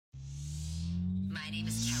name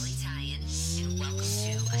is Kelly Tyan, and welcome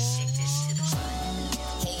to Addicted to the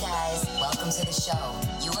Fun. Hey guys, welcome to the show.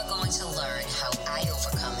 You are going to learn how I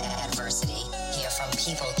overcome adversity, hear from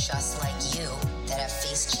people just like you that have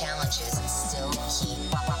faced challenges and still keep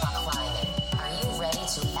climbing. Are you ready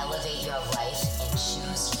to elevate your life and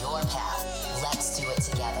choose your path? Let's do it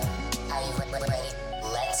together. Are you ready?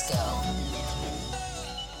 Let's go.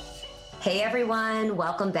 Hey everyone,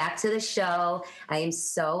 welcome back to the show. I am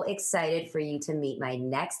so excited for you to meet my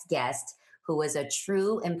next guest, who is a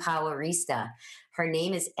true Empowerista. Her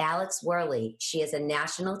name is Alex Wehrley. She is a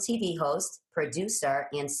national TV host, producer,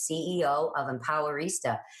 and CEO of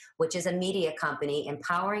Empowerista, which is a media company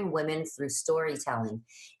empowering women through storytelling.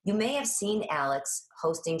 You may have seen Alex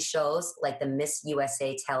hosting shows like the Miss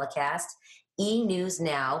USA telecast, E! News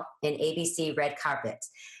Now, and ABC Red Carpet.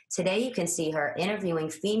 Today, you can see her interviewing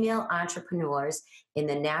female entrepreneurs in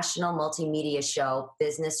the national multimedia show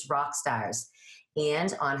Business Rockstars,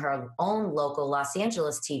 and on her own local Los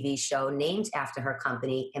Angeles TV show named after her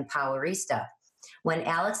company, Empowerista. When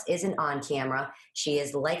Alex isn't on camera, she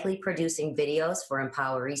is likely producing videos for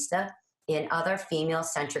Empowerista and other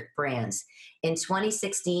female-centric brands. In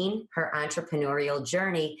 2016, her entrepreneurial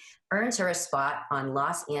journey earned her a spot on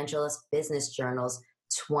Los Angeles Business Journal's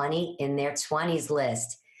 20 in their 20s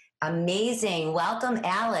list. Amazing. Welcome,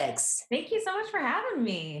 Alex. Thank you so much for having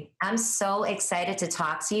me. I'm so excited to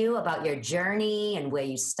talk to you about your journey and where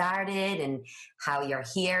you started and how you're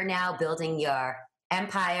here now building your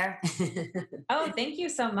empire. Oh, thank you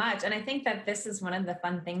so much. And I think that this is one of the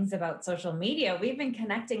fun things about social media. We've been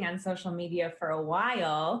connecting on social media for a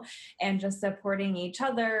while and just supporting each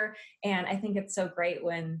other. And I think it's so great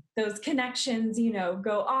when those connections,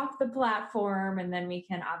 go off the platform, and then we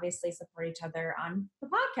can obviously support each other on the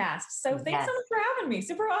podcast. So thanks so much for having me.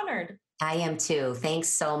 Super honored. I am too. Thanks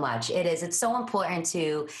so much. It's so important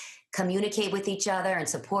to communicate with each other and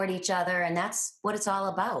support each other. And that's what it's all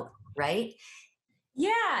about, right?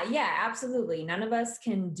 Yeah, absolutely. None of us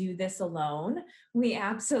can do this alone. We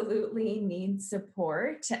absolutely need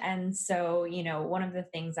support. And so, one of the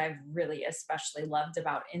things I've really especially loved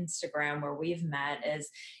about Instagram, where we've met, is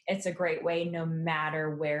it's a great way, no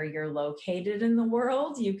matter where you're located in the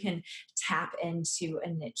world, you can tap into a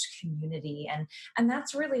niche community. And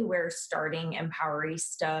that's really where starting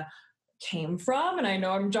Empowerista came from. And I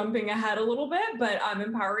know I'm jumping ahead a little bit, but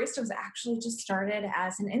Empowerista was actually just started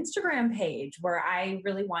as an Instagram page where I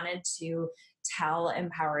really wanted to tell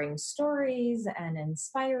empowering stories and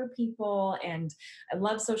inspire people. And I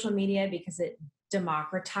love social media because it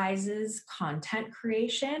democratizes content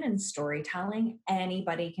creation and storytelling.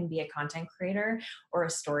 Anybody can be a content creator or a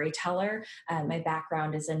storyteller. My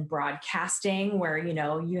background is in broadcasting, where,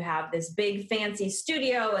 you have this big fancy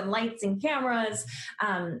studio and lights and cameras.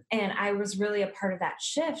 And I was really a part of that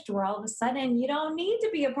shift where all of a sudden you don't need to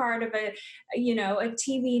be a part of a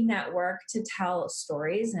TV network to tell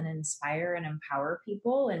stories and inspire and empower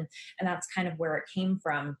people. And that's kind of where it came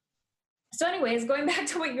from. So anyways, going back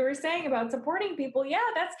to what you were saying about supporting people,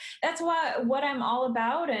 that's what I'm all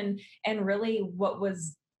about, and really what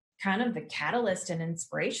was kind of the catalyst and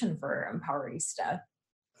inspiration for Empowerista.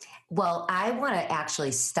 Well, I want to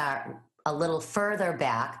actually start a little further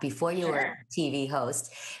back before you were a TV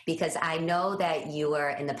host, because I know that you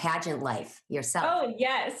were in the pageant life yourself. Oh,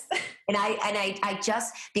 yes. And I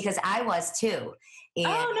just, because I was too. And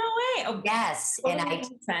oh, no way. Oh, yes. Well, and makes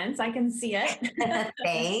sense. I can see it.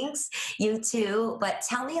 Thanks. You too. But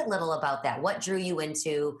tell me a little about that. What drew you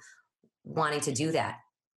into wanting to do that?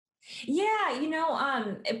 Yeah,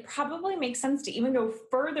 it probably makes sense to even go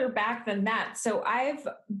further back than that. So I've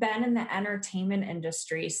been in the entertainment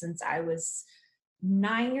industry since I was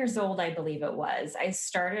 9 years old, I believe it was. I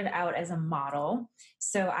started out as a model.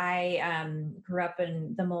 So I grew up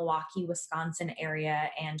in the Milwaukee, Wisconsin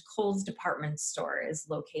area, and Kohl's department store is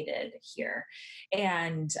located here.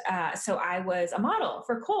 And so I was a model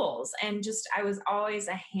for Kohl's, and I was always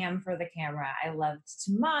a ham for the camera. I loved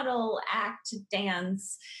to model, act,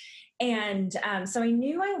 dance. And so I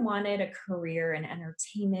knew I wanted a career in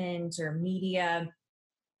entertainment or media.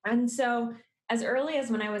 And so as early as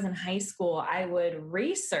when I was in high school, I would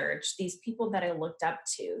research these people that I looked up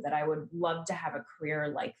to, that I would love to have a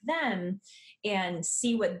career like them, and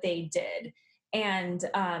see what they did. And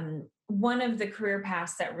one of the career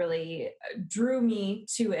paths that really drew me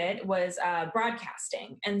to it was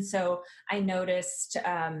broadcasting. And so I noticed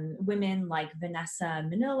women like Vanessa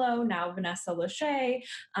Manillo, now Vanessa Lachey,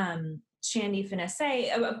 Shandy Finesse,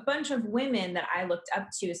 a bunch of women that I looked up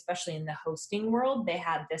to, especially in the hosting world. They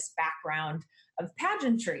had this background of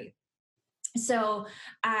pageantry. So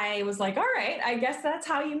I was like, all right, I guess that's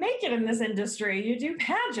how you make it in this industry. You do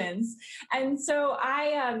pageants. And so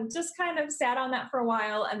I just kind of sat on that for a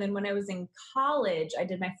while. And then when I was in college, I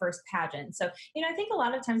did my first pageant. So, I think a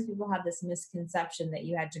lot of times people have this misconception that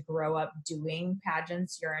you had to grow up doing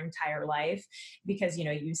pageants your entire life because,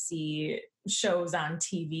 you see shows on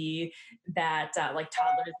TV that like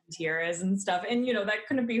toddlers and tiaras and stuff. And, that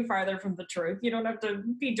couldn't be farther from the truth. You don't have to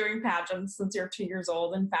be doing pageants since you're 2 years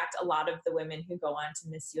old. In fact, a lot of the women who go on to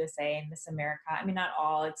Miss USA and Miss America, I mean, not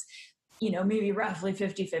all, it's, maybe roughly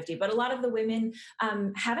 50-50, but a lot of the women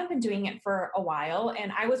haven't been doing it for a while.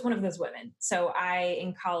 And I was one of those women. So I,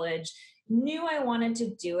 in college, knew I wanted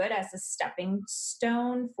to do it as a stepping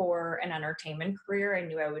stone for an entertainment career. I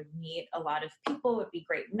knew I would meet a lot of people. It would be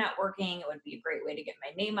great networking. It would be a great way to get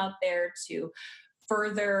my name out there, to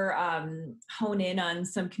further hone in on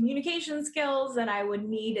some communication skills that I would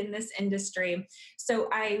need in this industry. So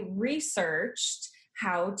I researched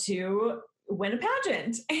how to win a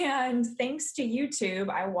pageant. And thanks to YouTube,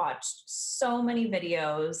 I watched so many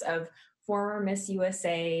videos of former Miss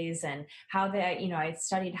USAs and how they, I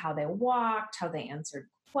studied how they walked, how they answered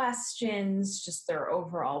questions, just their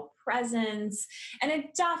overall presence. And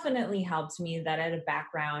it definitely helped me that I had a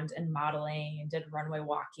background in modeling and did runway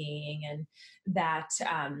walking, and that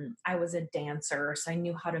I was a dancer. So I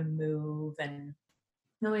knew how to move, and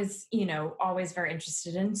I was, always very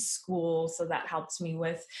interested in school. So that helped me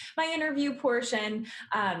with my interview portion.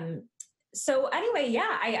 So anyway,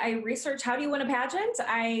 yeah, I researched how do you win a pageant.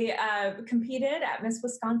 I competed at Miss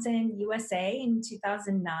Wisconsin USA in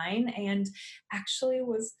 2009, and actually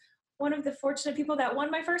was one of the fortunate people that won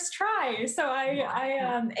my first try. So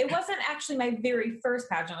it wasn't actually my very first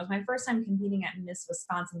pageant. It was my first time competing at Miss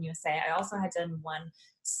Wisconsin USA. I also had done one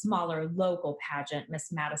smaller local pageant,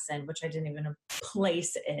 Miss Madison, which I didn't even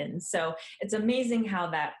place in. So it's amazing how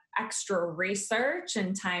that extra research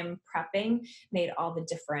and time prepping made all the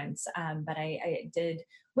difference. But I did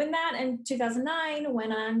win that in 2009,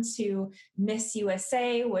 went on to Miss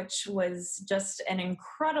USA, which was just an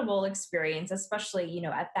incredible experience, especially,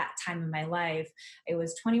 at that time in my life. I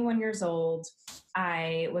was 21 years old.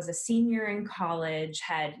 I was a senior in college,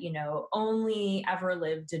 had, only ever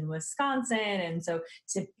lived in Wisconsin. And so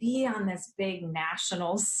to be on this big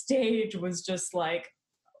national stage was just like,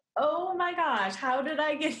 oh my gosh, how did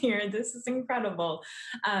I get here? This is incredible.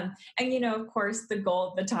 And, of course, the goal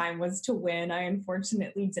at the time was to win. I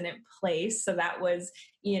unfortunately didn't place. So that was,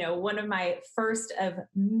 one of my first of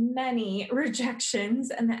many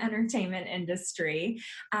rejections in the entertainment industry.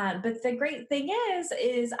 But the great thing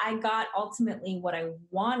is I got ultimately what I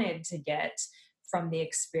wanted to get from the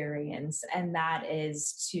experience, and that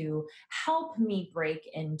is to help me break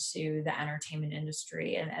into the entertainment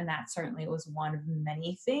industry. And that certainly was one of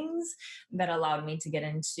many things that allowed me to get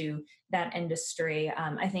into that industry.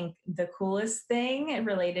 I think the coolest thing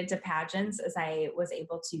related to pageants is I was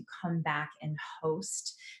able to come back and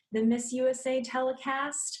host the Miss USA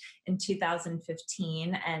telecast in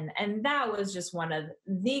 2015. And that was just one of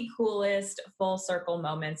the coolest full circle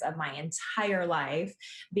moments of my entire life,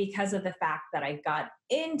 because of the fact that I got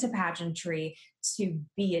into pageantry to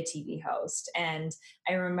be a TV host. And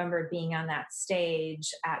I remember being on that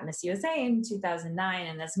stage at Miss USA in 2009.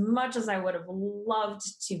 And as much as I would have loved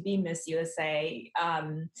to be Miss USA,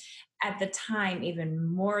 at the time, even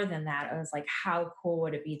more than that, I was like, how cool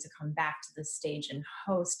would it be to come back to the stage and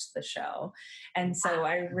host the show? And so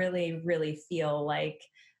I really, really feel like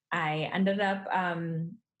I ended up,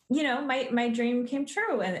 my dream came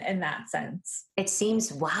true in that sense. It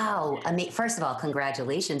seems, wow. I mean, first of all,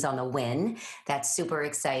 congratulations on the win. That's super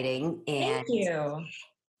exciting. Thank And you.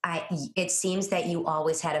 it seems that you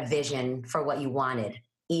always had a vision for what you wanted.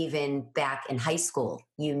 Even back in high school,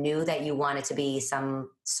 you knew that you wanted to be some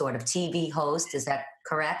sort of TV host. Is that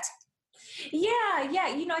correct? Yeah.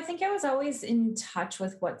 I think I was always in touch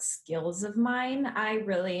with what skills of mine I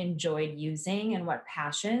really enjoyed using and what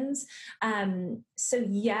passions. So,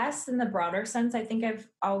 yes, in the broader sense, I think I've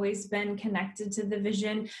always been connected to the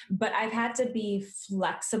vision, but I've had to be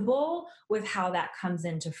flexible with how that comes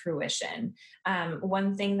into fruition.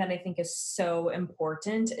 One thing that I think is so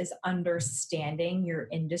important is understanding your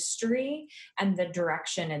industry and the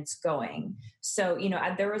direction it's going. So,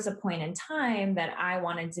 there was a point in time that I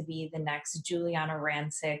wanted to be the next Juliana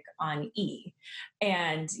Rancic on E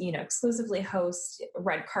and, exclusively host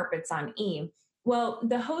red carpets on E. Well,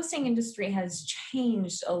 the hosting industry has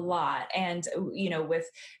changed a lot. And, with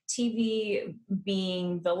TV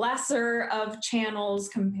being the lesser of channels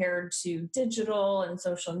compared to digital and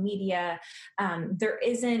social media, there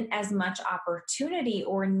isn't as much opportunity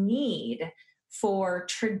or need for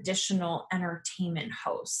traditional entertainment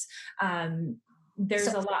hosts.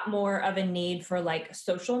 There's So a lot more of a need for like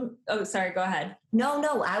social. Oh, sorry, go ahead.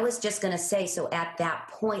 no, I was just going to say, so at that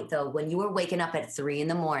point though, when you were waking up at 3 in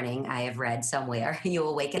the morning, I have read somewhere, you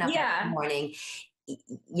were waking up at the Yeah. morning,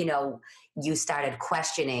 you know, you started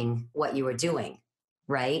questioning what you were doing,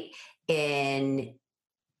 right? And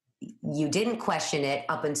you didn't question it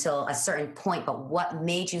up until a certain point, but what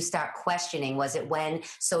made you start questioning? Was it when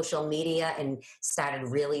social media and started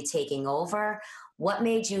really taking over? What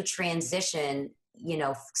made you transition,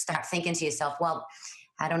 start thinking to yourself, well,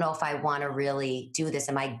 I don't know if I want to really do this.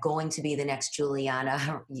 Am I going to be the next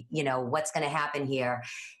Juliana? What's going to happen here?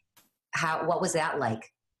 What was that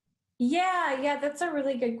like? Yeah, that's a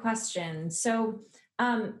really good question. So,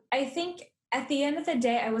 I think at the end of the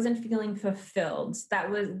day, I wasn't feeling fulfilled.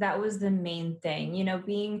 That was the main thing.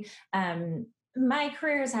 Being my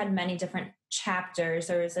career has had many different chapters.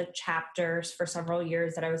 There was a chapter for several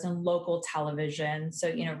years that I was in local television. So,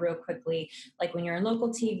 real quickly, like when you're in local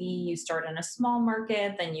TV, you start in a small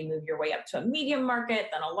market, then you move your way up to a medium market,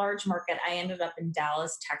 then a large market. I ended up in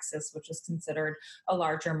Dallas, Texas, which was considered a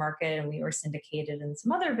larger market, and we were syndicated in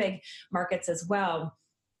some other big markets as well.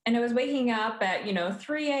 And I was waking up at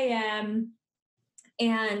 3 a.m.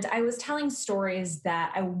 and I was telling stories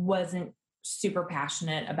that I wasn't super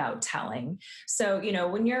passionate about telling. So,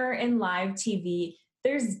 when you're in live TV,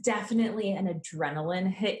 there's definitely an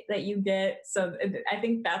adrenaline hit that you get. So I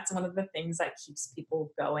think that's one of the things that keeps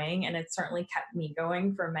people going. And it certainly kept me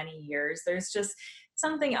going for many years. There's just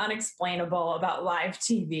something unexplainable about live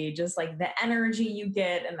TV, just like the energy you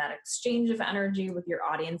get and that exchange of energy with your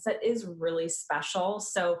audience that is really special.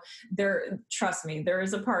 So trust me, there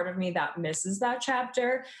is a part of me that misses that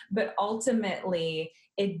chapter, but ultimately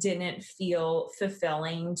it didn't feel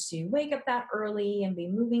fulfilling to wake up that early and be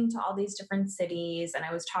moving to all these different cities. And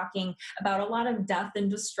I was talking about a lot of death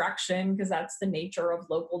and destruction because that's the nature of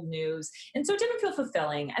local news. And so it didn't feel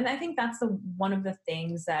fulfilling. And I think that's one of the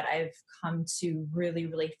things that I've come to really,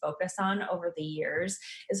 really focus on over the years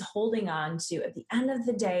is holding on to, at the end of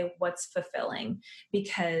the day, what's fulfilling.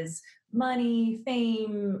 Because money,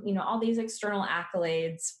 fame, all these external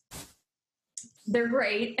accolades, they're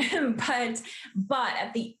great, but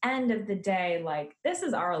at the end of the day, like, this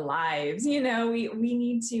is our lives. We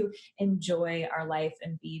need to enjoy our life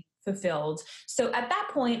and be fulfilled. So at that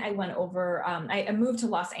point, I went over. I moved to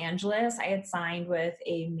Los Angeles. I had signed with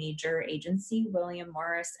a major agency, William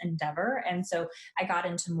Morris Endeavor, and so I got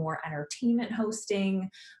into more entertainment hosting,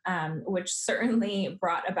 which certainly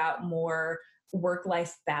brought about more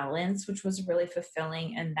work-life balance, which was really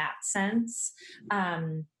fulfilling in that sense.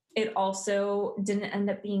 It also didn't end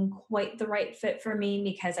up being quite the right fit for me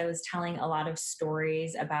because I was telling a lot of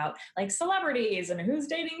stories about like celebrities and who's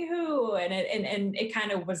dating who. And it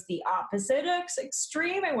kind of was the opposite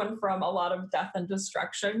extreme. I went from a lot of death and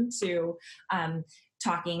destruction to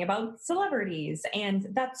talking about celebrities. And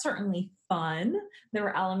that's certainly fun. There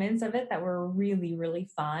were elements of it that were really, really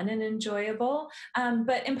fun and enjoyable.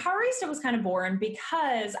 But Empowerista was kind of boring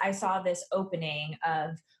because I saw this opening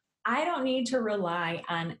of, I don't need to rely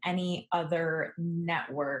on any other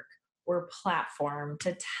network or platform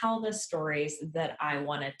to tell the stories that I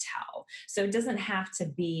want to tell. So it doesn't have to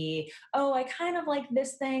be, oh, I kind of like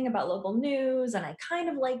this thing about local news and I kind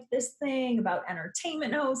of like this thing about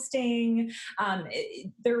entertainment hosting.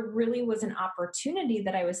 There really was an opportunity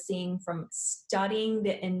that I was seeing from studying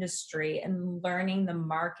the industry and learning the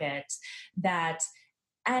market that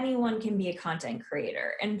anyone can be a content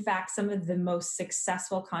creator. In fact, some of the most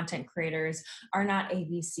successful content creators are not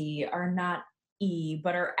ABC, are not E,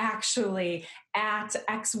 but are actually at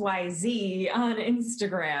XYZ on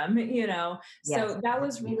Instagram. Yes. So that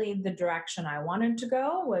was really the direction I wanted to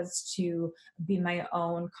go, was to be my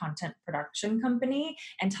own content production company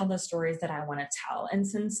and tell the stories that I want to tell. And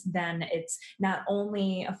since then, it's not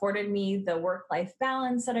only afforded me the work-life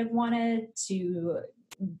balance that I've wanted to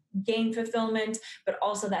gain fulfillment, but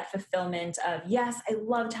also that fulfillment of, yes, I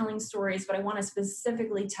love telling stories, but I want to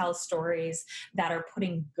specifically tell stories that are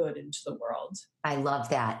putting good into the world. I love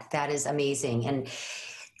that. That is amazing. And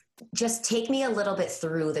just take me a little bit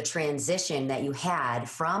through the transition that you had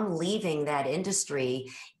from leaving that industry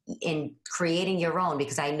in creating your own,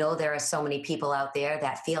 because I know there are so many people out there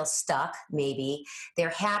that feel stuck. Maybe they're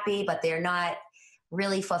happy, but they're not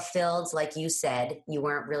really fulfilled. Like you said, you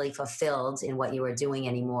weren't really fulfilled in what you were doing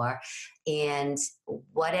anymore. And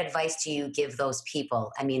what advice do you give those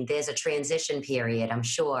people? I mean, there's a transition period, I'm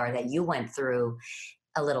sure, that you went through.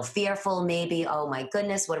 a little fearful, maybe? Oh my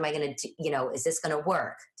goodness, what am I going to do? Is this going to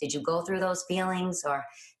work? Did you go through those feelings or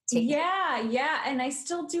take me? Yeah, yeah. And I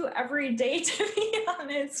still do every day, to be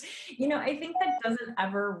honest. I think that doesn't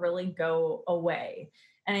ever really go away.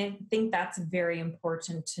 And I think that's very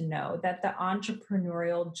important to know that the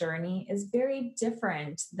entrepreneurial journey is very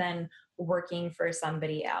different than working for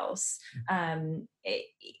somebody else.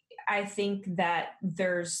 I think that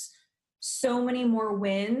there's so many more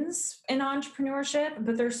wins in entrepreneurship,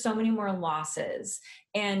 but there's so many more losses.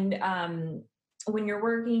 And when you're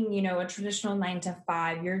working, a traditional 9 to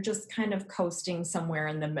 5, you're just kind of coasting somewhere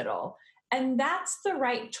in the middle. And that's the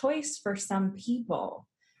right choice for some people.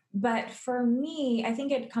 But for me, I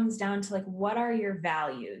think it comes down to like, what are your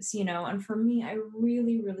values, And for me, I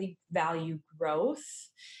really, really value growth.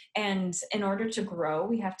 And in order to grow,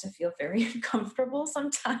 we have to feel very uncomfortable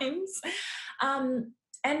sometimes.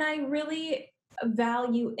 And I really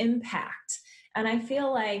value impact. And I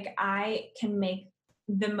feel like I can make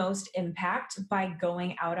the most impact by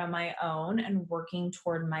going out on my own and working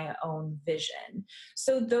toward my own vision.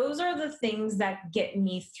 So those are the things that get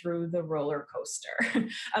me through the roller coaster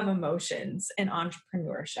of emotions in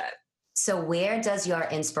entrepreneurship. So, where does your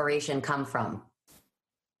inspiration come from?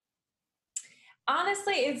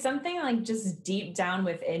 Honestly, it's something like just deep down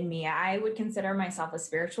within me. I would consider myself a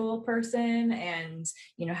spiritual person and,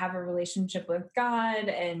 have a relationship with God.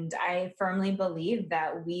 And I firmly believe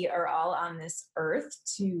that we are all on this earth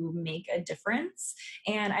to make a difference.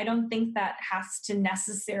 And I don't think that has to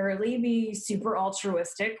necessarily be super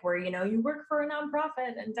altruistic where, you work for a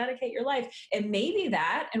nonprofit and dedicate your life. It may be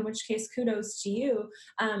that, in which case, kudos to you.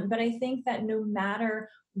 But I think that no matter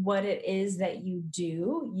what it is that you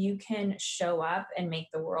do, you can show up and make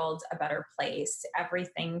the world a better place.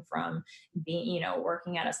 Everything from being,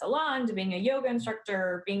 working at a salon to being a yoga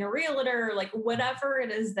instructor, being a realtor, like whatever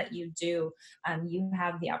it is that you do, you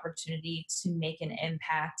have the opportunity to make an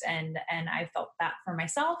impact. And I felt that for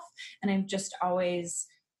myself. And I've just always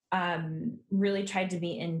really tried to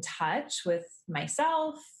be in touch with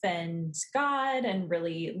myself and God and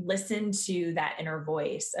really listen to that inner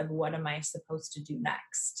voice of what am I supposed to do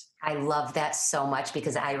next. I love that so much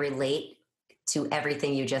because I relate to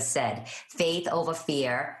everything you just said. Faith over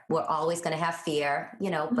fear. We're always going to have fear,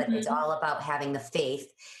 but it's Mhm. all about having the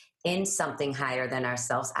faith in something higher than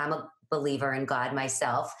ourselves. I'm a believer in God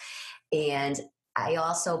myself, and I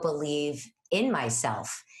also believe in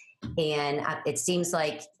myself. And it seems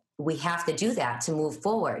like we have to do that to move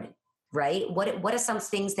forward, right? What are some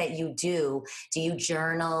things that you do? Do you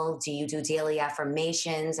journal? Do you do daily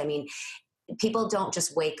affirmations? I mean, people don't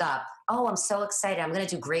just wake up, oh, I'm so excited, I'm going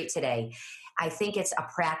to do great today. I think it's a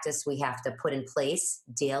practice we have to put in place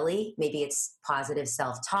daily. Maybe it's positive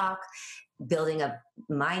self-talk, building a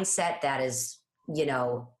mindset that is,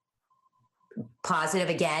 positive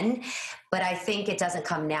again. But I think it doesn't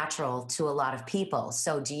come natural to a lot of people.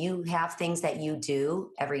 So do you have things that you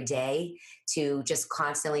do every day to just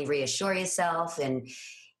constantly reassure yourself and,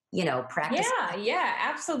 practice? Yeah, yeah,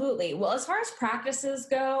 absolutely. Well, as far as practices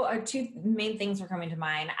go, two main things are coming to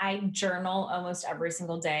mind. I journal almost every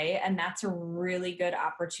single day, and that's a really good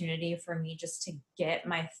opportunity for me just to get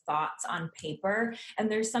my thoughts on paper.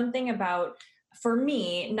 And there's something about, for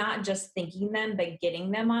me, not just thinking them, but getting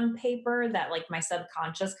them on paper that like my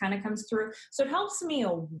subconscious kind of comes through. So it helps me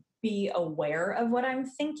be aware of what I'm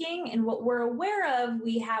thinking, and what we're aware of,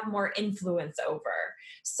 we have more influence over.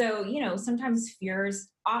 So, sometimes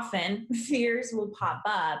often fears will pop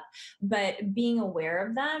up, but being aware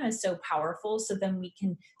of them is so powerful. So then we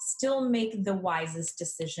can still make the wisest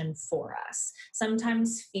decision for us.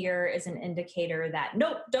 Sometimes fear is an indicator that,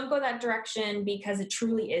 nope, don't go that direction because it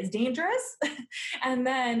truly is dangerous. And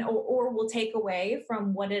then, or will take away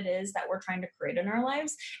from what it is that we're trying to create in our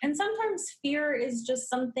lives. And sometimes fear is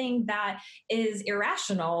just something that is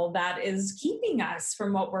irrational, that is keeping us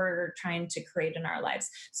from what we're trying to create in our lives.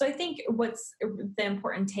 So I think what's the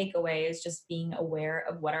important takeaway is just being aware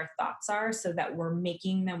of what our thoughts are so that we're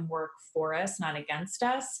making them work for us, not against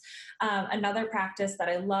us. Another practice that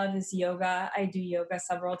I love is yoga. I do yoga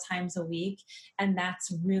several times a week, and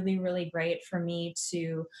that's really, really great for me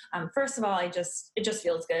to, first of all, it just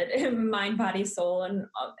feels good in mind, body, soul, and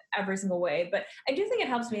every single way. But I do think it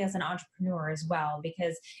helps me as an entrepreneur as well,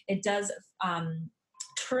 because it does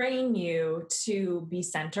train you to be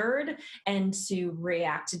centered and to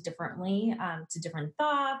react differently to different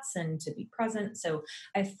thoughts and to be present. So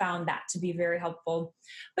I found that to be very helpful.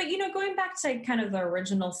 But, going back to kind of the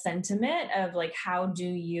original sentiment of like, how do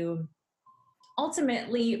you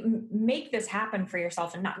ultimately make this happen for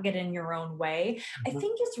yourself and not get in your own way? I Mhm.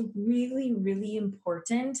 think it's really, really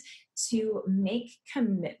important to make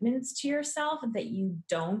commitments to yourself that you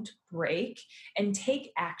don't break and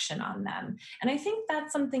take action on them. And I think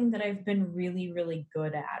that's something that I've been really, really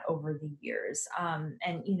good at over the years. And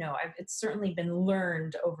it's certainly been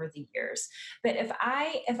learned over the years. But if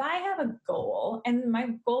I have a goal, and my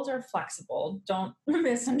goals are flexible, don't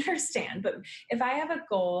misunderstand, but if I have a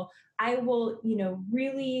goal, I will,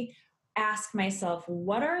 really ask myself,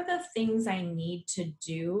 what are the things I need to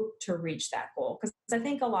do to reach that goal? Because I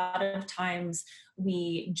think a lot of times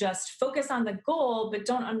we just focus on the goal, but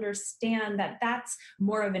don't understand that that's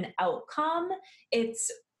more of an outcome.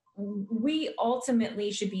 It's We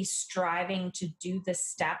ultimately should be striving to do the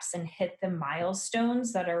steps and hit the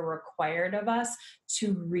milestones that are required of us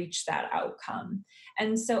to reach that outcome.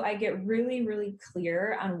 And so I get really, really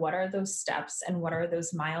clear on what are those steps and what are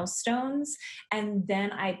those milestones. And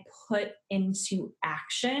then I put into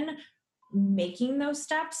action making those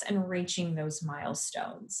steps and reaching those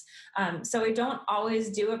milestones. So I don't always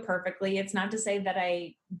do it perfectly. It's not to say that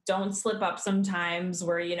I don't slip up sometimes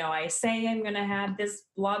where, I say I'm going to have this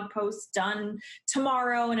blog post done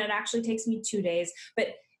tomorrow and it actually takes me 2 days.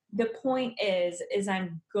 But the point is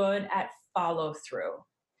I'm good at follow through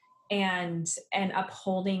and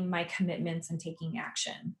upholding my commitments and taking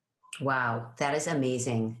action. Wow, that is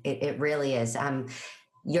amazing. It really is.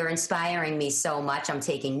 You're inspiring me so much. I'm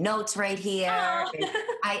taking notes right here. Oh. And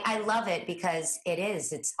I love it because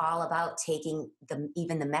it's all about taking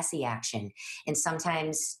even the messy action. And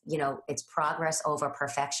sometimes, it's progress over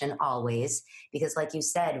perfection always, because like you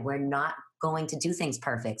said, we're not going to do things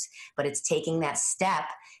perfect, but it's taking that step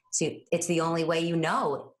it's the only way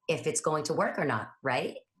if it's going to work or not,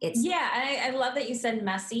 right? Yeah, I love that you said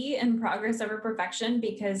messy and progress over perfection,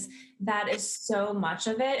 because that is so much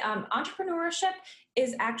of it. Entrepreneurship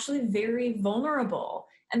is actually very vulnerable.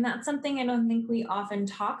 And that's something I don't think we often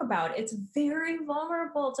talk about. It's very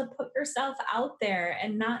vulnerable to put yourself out there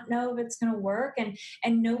and not know if it's going to work. And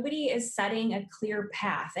nobody is setting a clear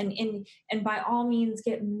path. And by all means,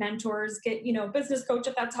 get mentors, get, business coach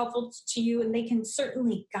if that's helpful to you. And they can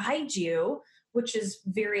certainly guide you, which is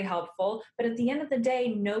very helpful. But at the end of the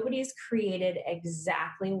day, nobody's created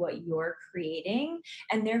exactly what you're creating.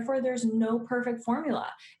 And therefore, there's no perfect formula.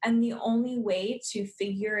 And the only way to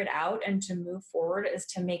figure it out and to move forward is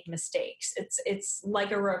to make mistakes. It's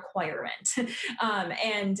like a requirement.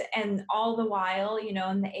 And all the while,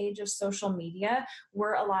 in the age of social media,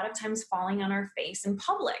 we're a lot of times falling on our face in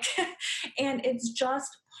public. And it's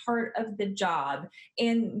just part of the job.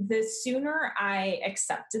 And the sooner I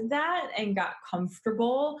accepted that and got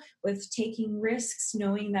comfortable with taking risks,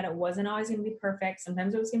 knowing that it wasn't always going to be perfect,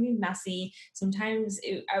 sometimes it was going to be messy, sometimes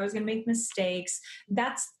I was going to make mistakes,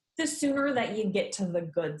 that's the sooner that you get to the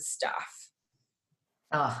good stuff.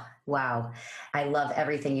 Oh, wow. I love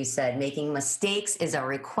everything you said. Making mistakes is a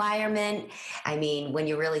requirement. I mean, when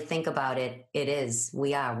you really think about it, it is.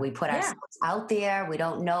 We put Yeah. ourselves out there. We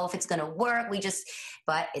don't know if it's going to work.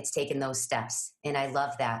 But it's taking those steps. And I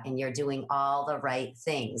love that. And you're doing all the right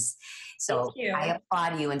things. Thank So I you.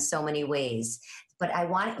 applaud you in so many ways. But I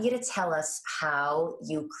want you to tell us how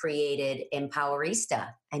you created Empowerista.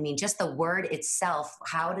 I mean, just the word itself,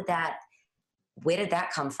 where did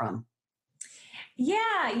that come from? Yeah,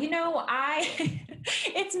 I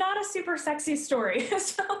it's not a super sexy story.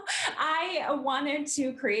 So I wanted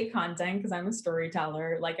to create content because I'm a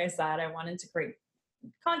storyteller. Like I said, I wanted to create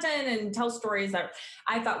content and tell stories that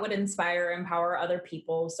I thought would inspire, empower other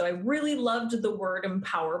people. So I really loved the word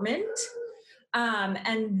empowerment.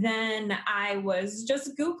 And then I was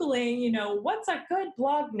just Googling, what's a good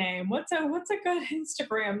blog name? What's a good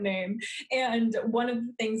Instagram name? And one of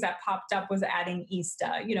the things that popped up was adding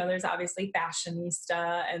Ista. There's obviously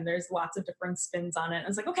fashionista and there's lots of different spins on it. I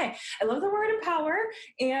was like, okay, I love the word empower.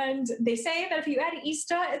 And they say that if you add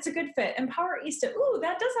Ista, it's a good fit. Empowerista. Ooh,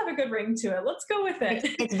 that does have a good ring to it. Let's go with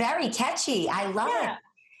it. It's very catchy. I love it. Yeah.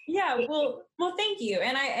 Yeah, well, thank you,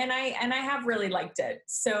 and I have really liked it.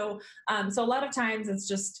 So a lot of times it's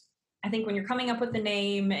just, I think when you're coming up with the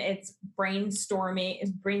name, it's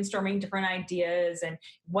brainstorming different ideas and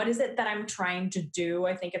what is it that I'm trying to do.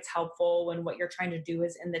 I think it's helpful when what you're trying to do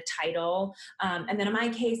is in the title. And then in my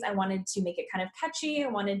case, I wanted to make it kind of catchy. I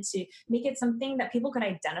wanted to make it something that people could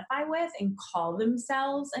identify with and call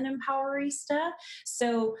themselves an empowerista.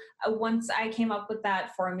 So once I came up with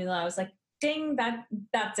that formula, I was like, ding,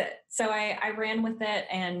 that's it. So I ran with it.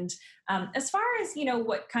 And as far as,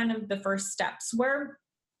 what kind of the first steps were,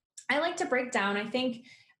 I like to break down, I think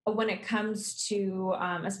when it comes to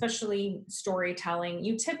especially storytelling,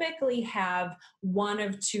 you typically have one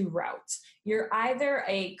of two routes. You're either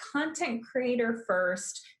a content creator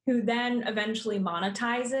first, who then eventually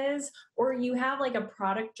monetizes, or you have like a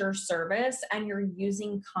product or service and you're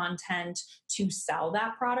using content to sell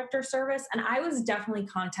that product or service. And I was definitely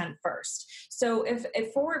content first. So if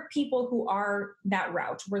for people who are that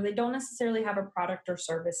route where they don't necessarily have a product or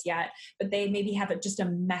service yet, but they maybe have just a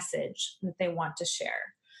message that they want to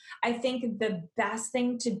share, I think the best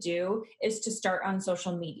thing to do is to start on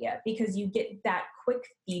social media, because you get that quick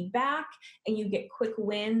feedback and you get quick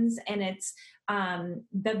wins. And it's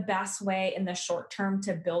the best way in the short term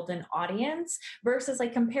to build an audience versus,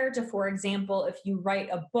 like, compared to, for example, if you write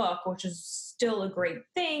a book, which is still a great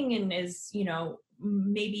thing and is,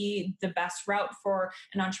 maybe the best route for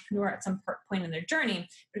an entrepreneur at some point in their journey.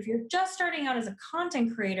 But if you're just starting out as a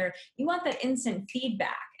content creator, you want that instant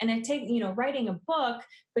feedback. And writing a book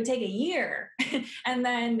would take a year. And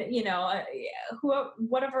then,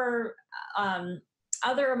 whatever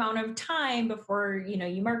other amount of time before,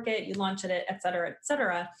 you market, you launch it, et cetera, et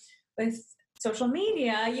cetera. With social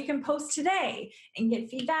media, you can post today and get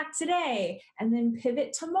feedback today and then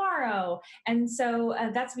pivot tomorrow. And so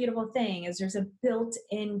that's a beautiful thing, is there's a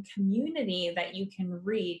built-in community that you can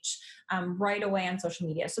reach right away on social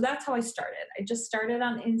media. So that's how I started. I just started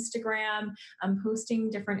on Instagram,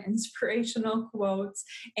 posting different inspirational quotes,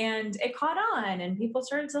 and it caught on and people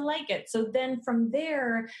started to like it. So then from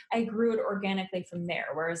there, I grew it organically from there,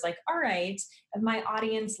 where I was like, all right, if my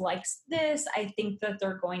audience likes this, I think that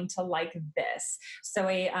they're going to like this. So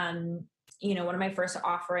one of my first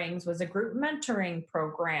offerings was a group mentoring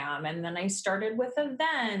program. And then I started with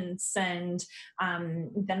events, and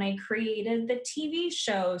then I created the TV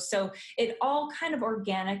show. So it all kind of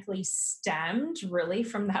organically stemmed really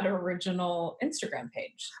from that original Instagram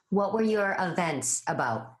page. What were your events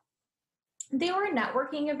about? They were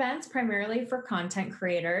networking events primarily for content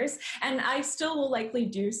creators, and I still will likely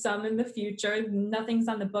do some in the future. Nothing's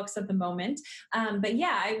on the books at the moment. But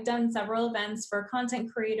yeah, I've done several events for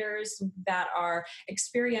content creators that are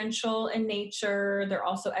experiential in nature. They're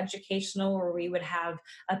also educational, where we would have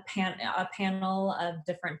a panel of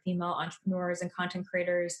different female entrepreneurs and content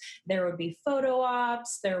creators. There would be photo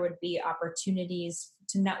ops. There would be opportunities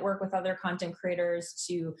to network with other content creators,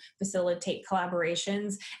 to facilitate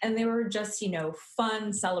collaborations. And they were just,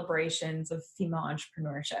 fun celebrations of female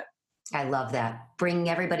entrepreneurship. I love that. Bringing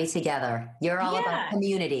everybody together. You're all about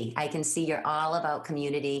community. I can see you're all about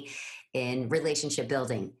community in relationship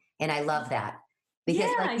building. And I love that. Because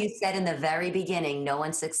like you said in the very beginning, no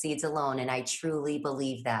one succeeds alone. And I truly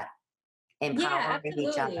believe that. Empowering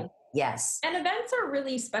each other. Yes. And events are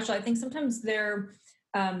really special. I think sometimes they're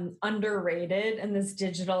underrated in this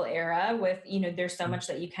digital era with, there's so much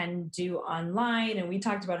that you can do online. And we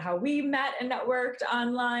talked about how we met and networked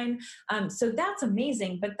online. So that's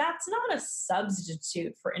amazing, but that's not a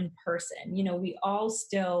substitute for in-person. We all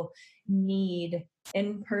still need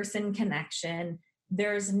in-person connection.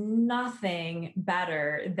 There's nothing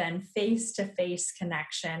better than face-to-face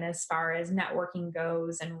connection as far as networking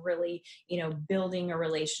goes, and really, building a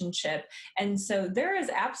relationship. And so there is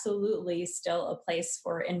absolutely still a place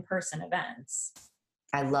for in-person events.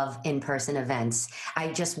 I love in-person events. I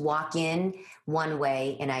just walk in one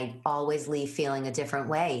way and I always leave feeling a different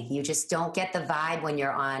way. You just don't get the vibe when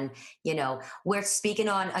you're on, we're speaking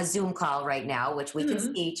on a Zoom call right now, which we can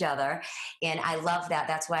see each other. And I love that.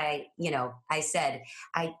 That's why, I said,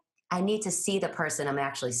 I need to see the person I'm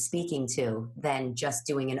actually speaking to than just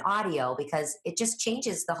doing an audio, because it just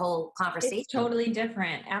changes the whole conversation. It's totally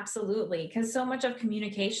different. Absolutely. Because so much of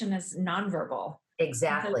communication is nonverbal.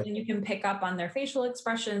 Exactly. When you can pick up on their facial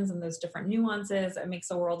expressions and those different nuances, it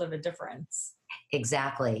makes a world of a difference.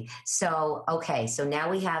 Exactly. So, okay. So now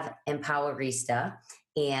we have Empowerista.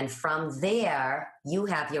 And from there, you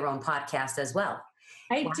have your own podcast as well.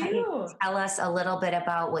 I do. Tell us a little bit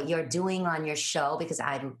about what you're doing on your show, because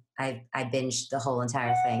I binged the whole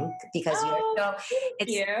entire thing because your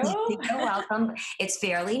show. You're welcome. It's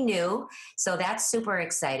fairly new, so that's super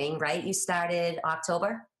exciting, right? You started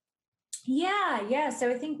October. Yeah. So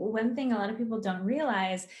I think one thing a lot of people don't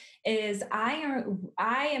realize is I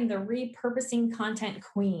am the repurposing content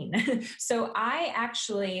queen. So I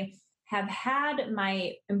actually have had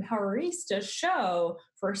my Empowerista show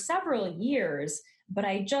for several years, but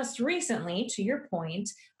I just recently, to your point,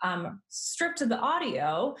 stripped the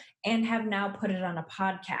audio and have now put it on a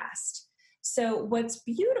podcast. So what's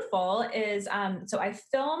beautiful is, so I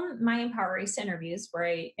film my Empowerista interviews where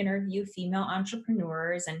I interview female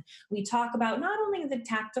entrepreneurs, and we talk about not only the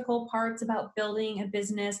tactical parts about building a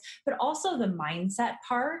business, but also the mindset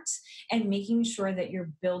part and making sure that you're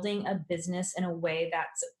building a business in a way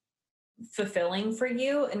that's fulfilling for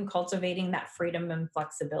you and cultivating that freedom and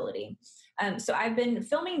flexibility. So I've been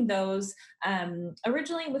filming those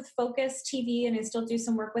originally with Focus TV, and I still do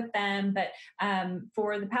some work with them. But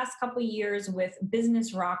for the past couple of years with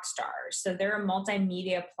Business Rockstars, so they're a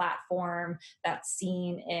multimedia platform that's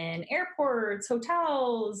seen in airports,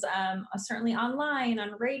 hotels, certainly online,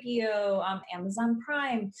 on radio, Amazon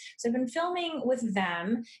Prime. So I've been filming with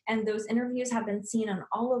them, and those interviews have been seen on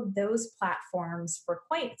all of those platforms for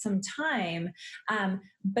quite some time.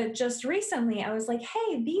 But just recently, I was like,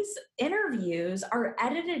 hey, these interviews are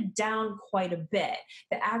edited down quite a bit.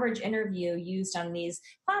 The average interview used on these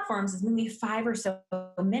platforms is maybe 5 or so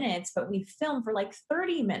minutes, but we film for like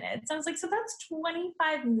 30 minutes. I was like, so that's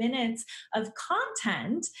 25 minutes of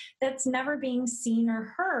content that's never being seen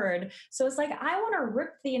or heard. So it's like, I want to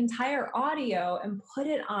rip the entire audio and put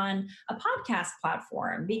it on a podcast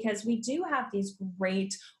platform, because we do have these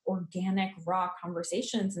great organic, raw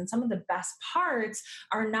conversations. And some of the best parts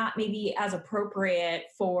are not maybe as appropriate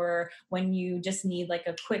for when you just need like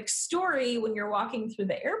a quick story when you're walking through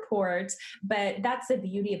the airport. But that's the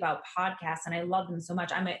beauty about podcasts, and I love them so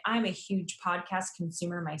much. I'm a huge podcast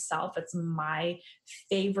consumer myself. It's my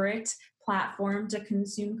favorite platform to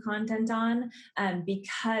consume content on,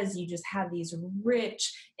 because you just have these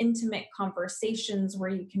rich, intimate conversations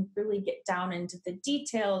where you can really get down into the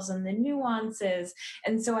details and the nuances.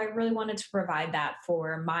 And so I really wanted to provide that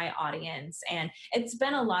for my audience. And it's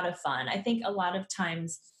been a lot of fun. I think a lot of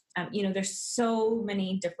times, there's so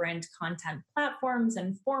many different content platforms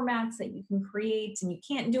and formats that you can create, and you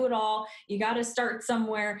can't do it all. You got to start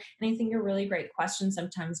somewhere. And I think a really great question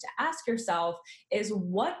sometimes to ask yourself is,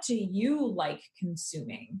 what do you like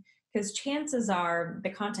consuming? Because chances are the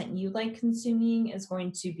content you like consuming is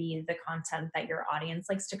going to be the content that your audience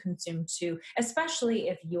likes to consume too, especially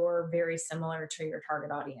if you're very similar to your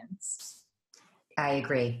target audience. I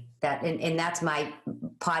agree that, and that's my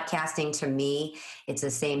podcasting. To me, it's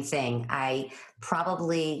the same thing. I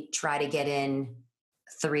probably try to get in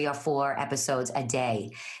 3 or 4 episodes a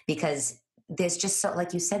day, because there's just so,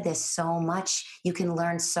 like you said, there's so much you can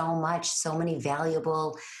learn, so much, so many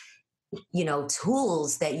valuable,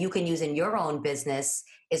 tools that you can use in your own business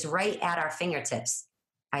is right at our fingertips.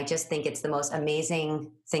 I just think it's the most amazing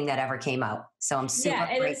thing that ever came out. So I'm super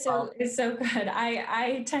grateful. It's so good.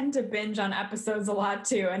 I tend to binge on episodes a lot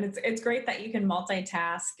too. And it's great that you can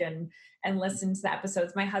multitask and listen to the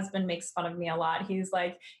episodes. My husband makes fun of me a lot. He's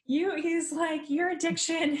like, your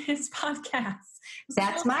addiction is podcasts.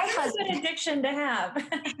 That's my husband. Good addiction to have.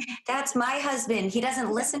 That's my husband. He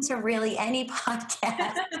doesn't listen to really any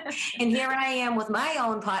podcast. And here I am with my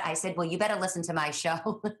own pod. I said, well, you better listen to my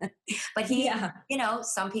show. But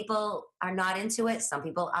some people are not into it. Some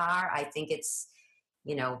people are. I think it's,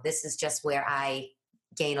 this is just where I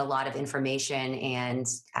gain a lot of information, and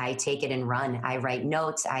I take it and run. I write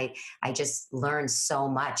notes. I just learn so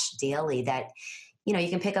much daily that, you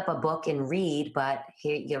can pick up a book and read, but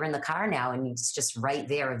here you're in the car now and it's just right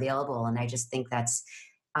there available. And I just think that's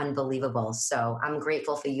unbelievable. So I'm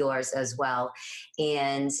grateful for yours as well.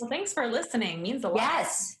 And well, thanks for listening. It means a lot.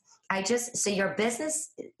 Yes. So your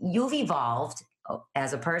business, you've evolved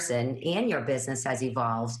as a person, and your business has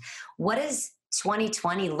evolved. What does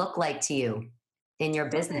 2020 look like to you in your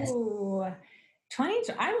business? Ooh.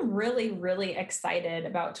 I'm really, really excited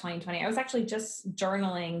about 2020. I was actually just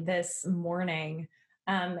journaling this morning,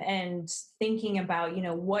 and thinking about,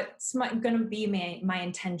 what's going to be my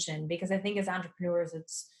intention, because I think as entrepreneurs,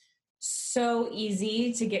 it's so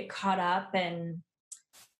easy to get caught up in,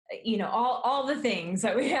 all the things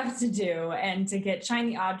that we have to do, and to get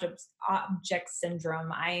shiny object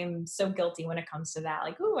syndrome. I am so guilty when it comes to that.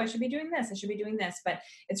 Like, oh, I should be doing this. I should be doing this. But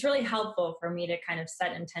it's really helpful for me to kind of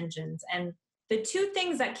set intentions. And the 2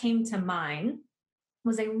 things that came to mind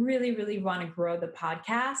was I really, really want to grow the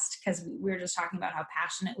podcast, because we were just talking about how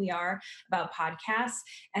passionate we are about podcasts.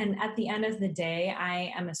 And at the end of the day,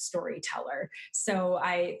 I am a storyteller. So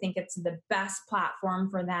I think it's the best platform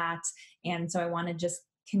for that. And so I want to just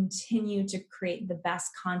continue to create the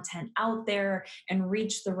best content out there and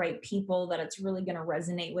reach the right people that it's really going to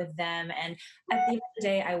resonate with them. And at the end of the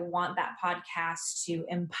day, I want that podcast to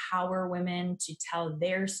empower women to tell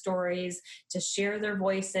their stories, to share their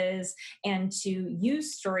voices, and to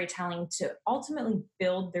use storytelling to ultimately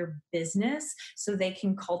build their business so they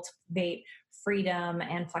can cultivate freedom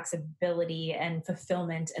and flexibility and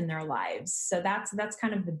fulfillment in their lives. So that's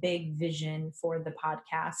kind of the big vision for the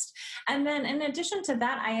podcast. And then in addition to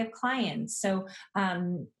that, I have clients. So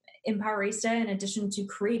Empowerista, in addition to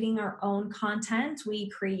creating our own content,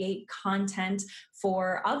 we create content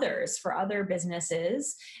for others, for other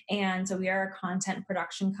businesses. And so we are a content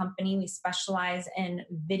production company. We specialize in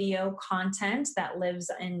video content that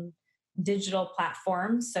lives in digital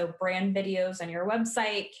platforms. So brand videos on your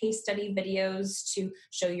website, case study videos to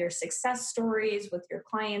show your success stories with your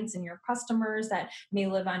clients and your customers that may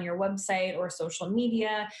live on your website or social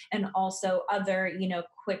media, and also other,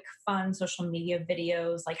 quick, fun social media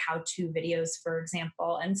videos like how-to videos, for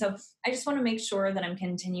example. And so I just want to make sure that I'm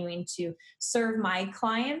continuing to serve my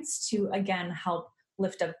clients to, again, help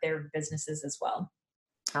lift up their businesses as well.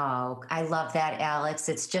 Oh, I love that, Alex.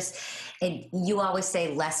 It's just, you always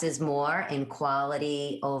say less is more and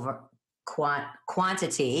quality over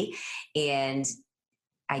quantity. And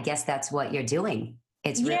I guess that's what you're doing.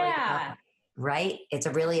 It's really about, Yeah. right? It's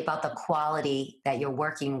really about the quality that you're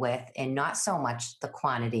working with and not so much the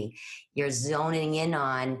quantity. You're zoning in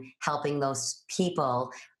on helping those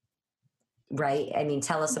people, right? I mean,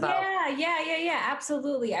 tell us about. Yeah,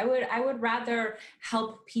 absolutely. I would rather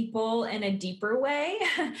help people in a deeper way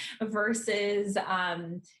versus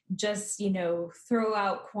just, throw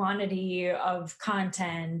out quantity of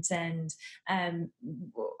content. And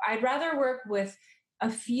I'd rather work with a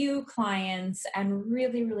few clients and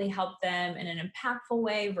really, really help them in an impactful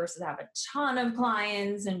way versus have a ton of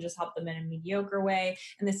clients and just help them in a mediocre way.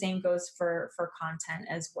 And the same goes for content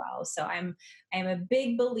as well. So I'm a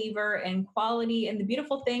big believer in quality. And the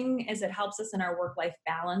beautiful thing is it helps us in our work-life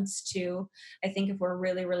balance too. I think if we're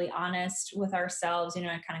really, really honest with ourselves, it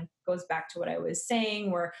kind of goes back to what I was saying,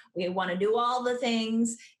 where we want to do all the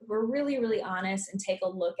things. If we're really, really honest and take a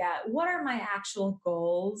look at what are my actual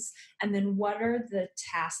goals, and then what are the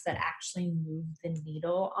tasks that actually move the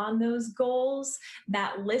needle on those goals,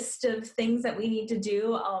 that list of things that we need to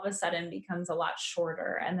do all of a sudden becomes a lot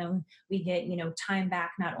shorter. And then we get, time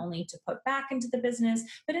back not only to put back into the business,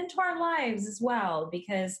 but into our lives as well.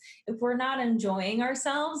 Because if we're not enjoying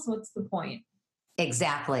ourselves, what's the point?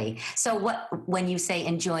 Exactly. So when you say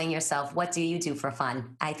enjoying yourself, what do you do for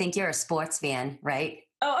fun? I think you're a sports fan, right?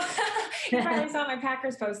 Oh, you probably saw my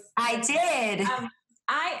Packers post. I did.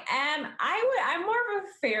 I'm more of a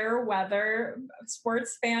fair weather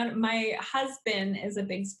sports fan. My husband is a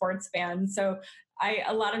big sports fan. So I,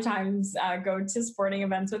 a lot of times, go to sporting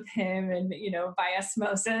events with him, and, by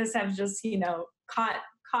osmosis have just, caught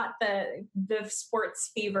the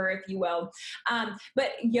sports fever, if you will.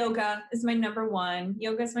 But yoga is my number one.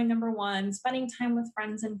 Yoga is my number one. Spending time with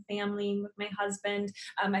friends and family, with my husband.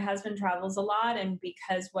 My husband travels a lot, and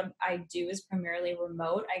because what I do is primarily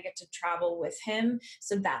remote, I get to travel with him.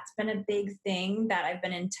 So that's been a big thing that I've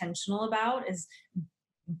been intentional about, is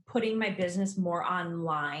putting my business more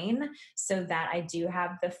online so that I do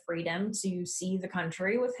have the freedom to see the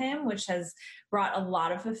country with him, which has brought a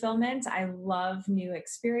lot of fulfillment. I love new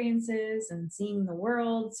experiences and seeing the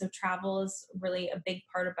world. So travel is really a big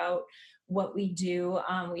part about what we do.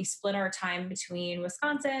 We split our time between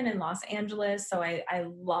Wisconsin and Los Angeles. So I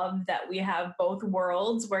love that we have both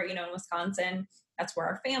worlds where, in Wisconsin, that's where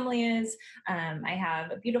our family is. I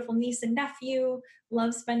have a beautiful niece and nephew,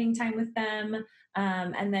 love spending time with them.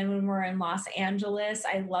 And then when we're in Los Angeles,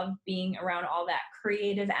 I love being around all that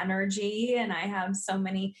creative energy. And I have so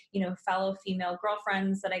many, fellow female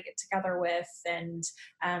girlfriends that I get together with, and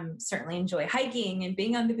certainly enjoy hiking and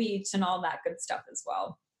being on the beach and all that good stuff as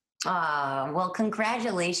well. Well,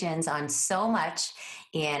 congratulations on so much.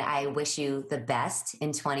 And I wish you the best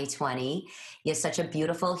in 2020. You're such a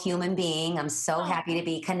beautiful human being. I'm so happy to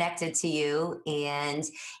be connected to you. And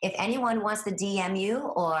if anyone wants to DM you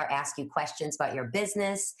or ask you questions about your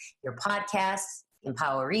business, your podcast,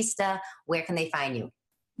 Empowerista, where can they find you?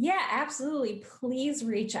 Yeah, absolutely. Please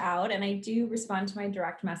reach out. And I do respond to my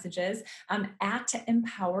direct messages. At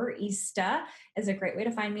Empowerista is a great way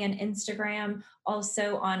to find me on Instagram.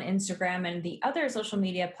 Also on Instagram and the other social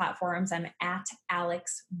media platforms, I'm at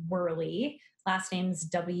Alex Wehrley. Last name's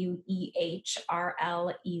Wehrley.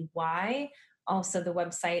 Also, the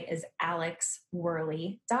website is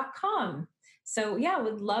alexwehrley.com. So yeah,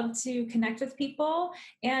 would love to connect with people.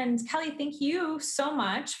 And Kelly, thank you so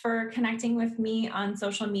much for connecting with me on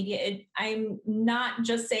social media. I'm not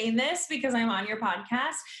just saying this because I'm on your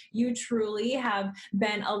podcast. You truly have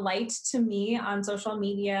been a light to me on social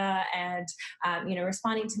media, and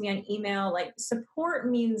responding to me on email. Like, support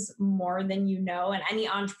means more than you know. And any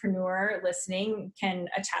entrepreneur listening can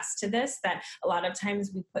attest to this, that a lot of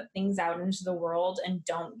times we put things out into the world and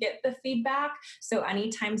don't get the feedback. So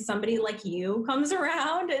anytime somebody like you you comes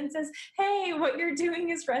around and says, hey, what you're doing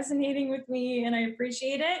is resonating with me and I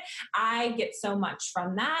appreciate it, I get so much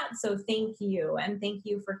from that. So thank you. And thank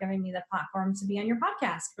you for giving me the platform to be on your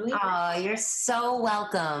podcast. Really appreciate Oh, it. you're so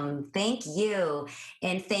welcome. Thank you.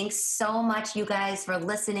 And thanks so much, you guys, for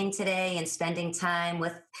listening today and spending time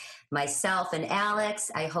with myself and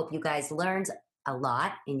Alex. I hope you guys learned a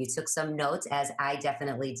lot and you took some notes, as I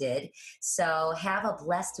definitely did. So have a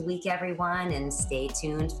blessed week, everyone, and stay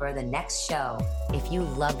tuned for the next show. If you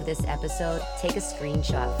loved this episode, take a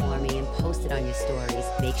screenshot for me and post it on your stories.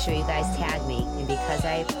 Make sure you guys tag me. And because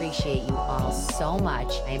I appreciate you all so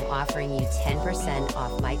much, I am offering you 10%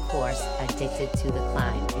 off my course, Addicted to the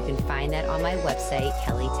Climb. You can find that on my website,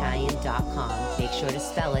 kellytyan.com. Make sure to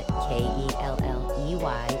spell it KELLEYTYAN.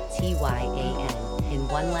 And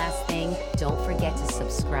one last thing, don't forget to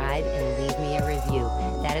subscribe and leave me a review.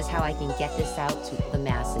 That is how I can get this out to the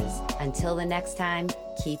masses. Until the next time,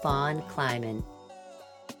 keep on climbing.